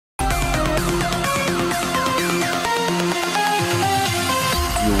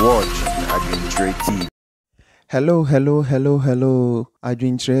watch Adwenkyere TV. Hello.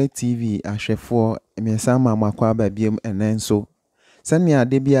 Adwenkyere TV ahwefo emesa mama kwa babiem enenso. Sani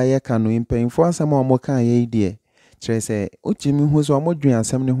ade bia ye ka no mpanyimfo asem a omoka ye die. Kire se ochimi hu so omodwen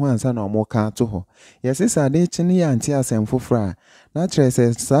asem ne ho ansa na omoka ato ho. Yesesa ade chine ya anti asem fofora. Na kire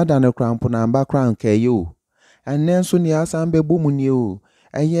se sada ne krampo na amba kran kaye o. Enenso ni asam be bomu ni o.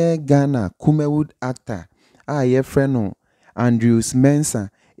 Eye Ghana Kumawood actor a ye friend no Andrews Mensah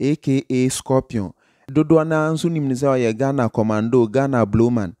aka Scorpion. Dodo na nso nimnize oye Ghana Commando, Ghana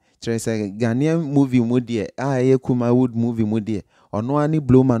Blowman. Kire Ghanaian movie mu de a ye Kumawood movie mu de. Ono ani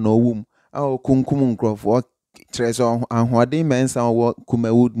Blowman owum a okunkum nkrofo. Kire ahode Mensah owo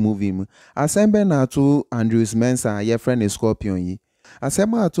Kumawood movie mu. Asembe na to Andrews Mensah ye friend Scorpion yi.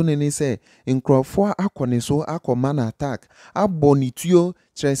 Asema atu ne se nkrofo akone so akoma na attack abonituo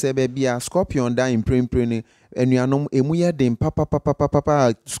kire bebia Scorpion da imprempre ne enuanom emu ye den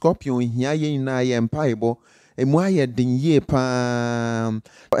papa Scorpion hia ye na ye mpaibo emu aye den ye pa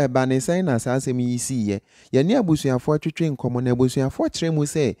eba ne sen na asem yi si ye ne abusuafo twetwe nkomo na abusuafo kire mu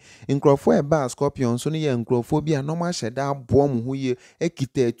se nkrofo eba Scorpion so ne ye nkrofo bia no ma hyeda abo mu ho ye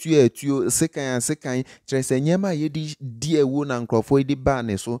ekita atuo sekan kire nyema ye di ewu na nkrofo di ba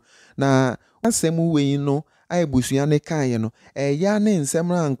ne so na asem we no aibusua ne kaye no eya ne nsem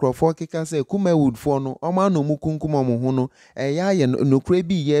na nkrofo keka se Kumawood fo no oma no mu kunkum omo ho no eya ye nokra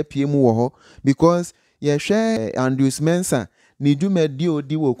bi ye pie mu wo ho because ye hwe Andrews Mensah ni dwumadi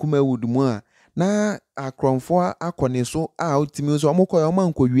odi wo Kumawood mu a na akromfo akone so a otimi so omokoy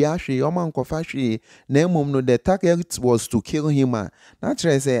omankowi ahwe omankofa hwe na emom no the target was to kill him na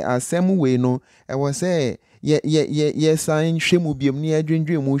kire se asem we no e was say ye sign hwemu biem ni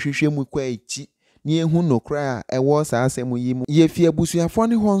adwendwe mu hwehwemu kwa echi ni ehu nokra a ewo sa asem yi mu ye fie busuafo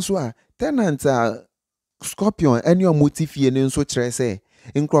ne ho nso a tenant a Scorpion eni omotifie ne nso kire se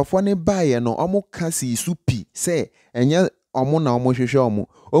nkrofo ne bae no omo kasi supi se enye omo na omo hwehwe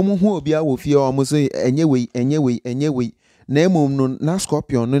omo hu obi a wo fie omo so enye wei na emom no na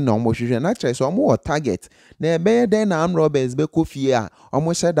Scorpion no na omo hwehwe na kire se omo wo target na ebe den na am robbers be kofie a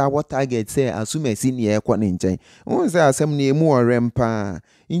omo sheda wo target se asumasi ne ekọ ne nchen won se asem na emu orempa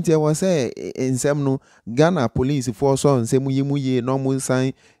inte wo se ensem no Ghana police force on nsem yimuye no mo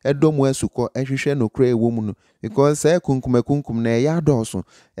san edomu asuko ehwehwe no kra ewo mu no because say kunkum na ya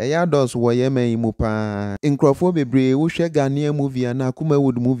doso wo ye man mu pa nkrofo bebre wo hwe Ghanaian movie na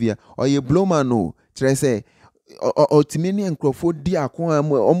Kumawood movie oye Blowman no kire se otimini nkrofo di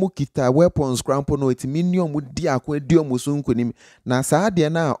akon omo kita weapons crampo no otimini omo di akon di omo so nkonim na saa de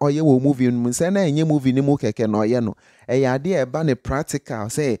na oye wo movie no se na enye movie ni mu keke no oye no eya de e ba ne practical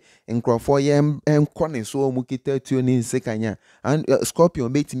say nkrofo ye enkone so omo kita tuo ni nsekanya and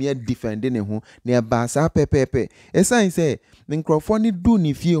Scorpion betimi defend ne ho na e ba saa pepepe esan say nkrofo ni du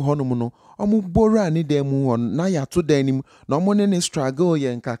ni fie honom no omo bora ni dem ho na ya to danim na omo ne struggle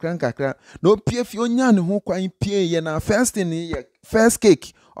ye nkakra na opie fie onya ne ho kwan pie ye na first thing ye first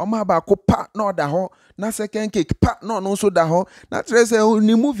cake omo ba ko pa na oda ho na second cake pa no so da ho na trese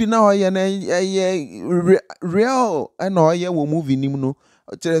ni movie na ho ye na real na ho ye wo movie nim no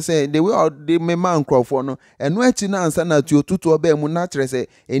trese the way the man crofo no eno achi na ansa na tu otutu oba mu na trese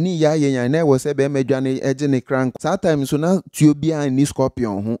eni ya ye yan na wo se be medwane eje ne crank sometimes so na tu obi an ni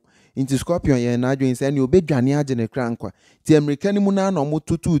Scorpion ho inti Scorpion ye na adwen se ni obedwane age ne krankwa ti American mu na no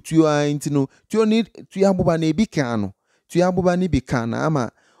motutu tuo inti no tuo ni tu aboba na ebi kan no tu aboba ni bi kan na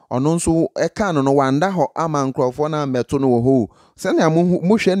ama ono nso e kan no wanda ho ama nkrofo na meto no wo ho se na mo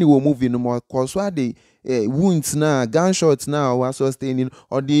hwe ni wo movie no mo koso ade wounds na gunshots na wa sustaining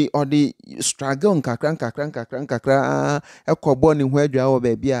or the struggle nkakra ekobo ni ho adwa wo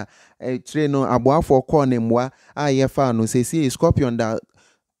ba bia tire no aboafo ko ne mwa a ye fa no se Scorpion da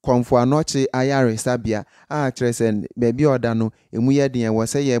komfo anochi ayare sabia a tresen baby oda no emu ye den wo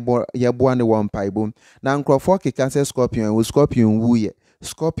se ye bo ne wo mpaibom na nkrofo keka se Scorpion wuye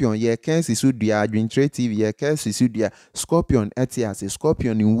Scorpion ye kensi sudua Adwenkyere TV ye kensi sudua Scorpion etiase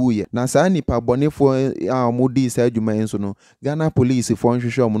Scorpion wuye na saa nipa bonefo a omodi sa adwuma enso no Ghana police fo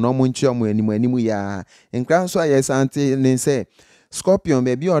nhwehwe om no mo nchi om animu ya nkran so aye sante ne se Scorpion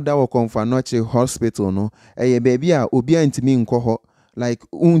baby oda wo komfo anochi hospital no eye baby a obi antimi nkoho like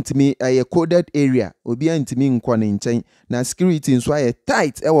untimi a coded area obi antimi nkọ ne nchen na security nso aye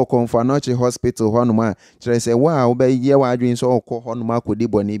tight ewo Komfanoche hospital honoma kire se wa obe ye wa adwen so okọ honoma kodi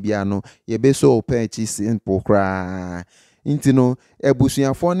bone bia no ye be so opechi simple kra intino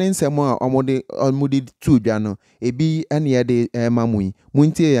ebusuafo ne nsem a omode tu dwa no ebi ene ye de mamui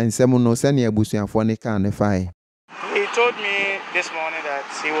muntie ya nsem no se ne ebusuafo ne kan ne fai. He told me this morning that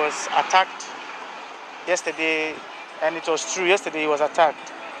he was attacked yesterday. And it was true, yesterday he was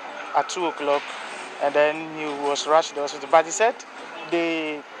attacked. at 2 o'clock, and then he was rushed to the hospital. But he said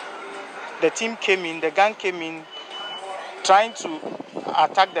the team came in, the gang came in, trying to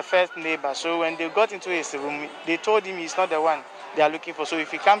attack the first neighbor. So when they got into his room, they told him he's not the one they are looking for. So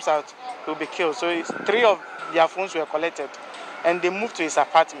if he comes out, he'll be killed. So 3 of their phones were collected, and they moved to his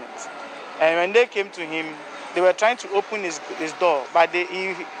apartment. And when they came to him, they were trying to open his door, but they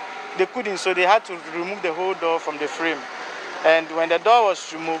couldn't. So they had to remove the whole door from the frame. And when the door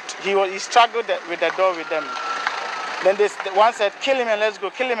was removed, he struggled with the door with them. Then one said, "Kill him and let's go,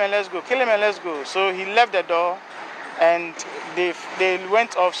 kill him and let's go, kill him and let's go." So he left the door, and they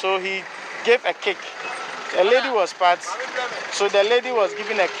went off. So he gave a kick. A lady was part, so the lady was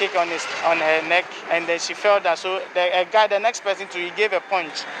giving a kick on her neck, and then she fell down. So the next person he gave a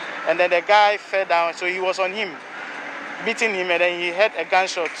punch, and then the guy fell down. So he was on him, beating him, and then he had a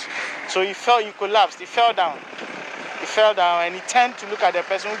gunshot. So he collapsed, he fell down. He fell down, and he turned to look at the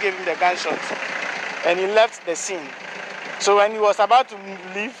person who gave him the gunshot, and he left the scene. So when he was about to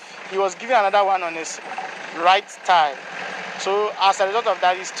leave, he was given another one on his right thigh. So as a result of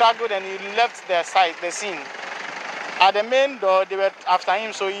that, he struggled and he left the scene. At the main door, they were after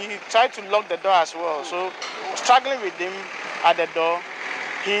him, so he tried to lock the door as well. So struggling with him at the door,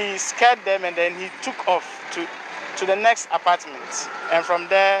 he scared them, and then he took off to the next apartment. And from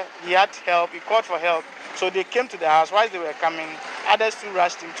there, he had help. He called for help. So they came to the house. While they were coming, others too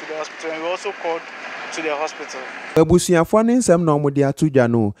rushed him to the hospital, and we also called to the hospital. Abusuafo ne nsem na omode atudwa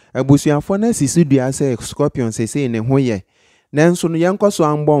no. Abusuafo na sisi dua se scorpion sese ne ho ye. Nanso no yenkoso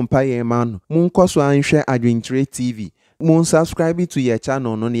anbɔ mpa ye ma no. Munkoso anhwɛ Adwenkyere TV. Mun subscribe to your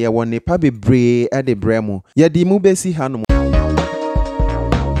channel no ne ye wɔ ne pa bebree e de brɛ mo. Ye di mu besi ha no.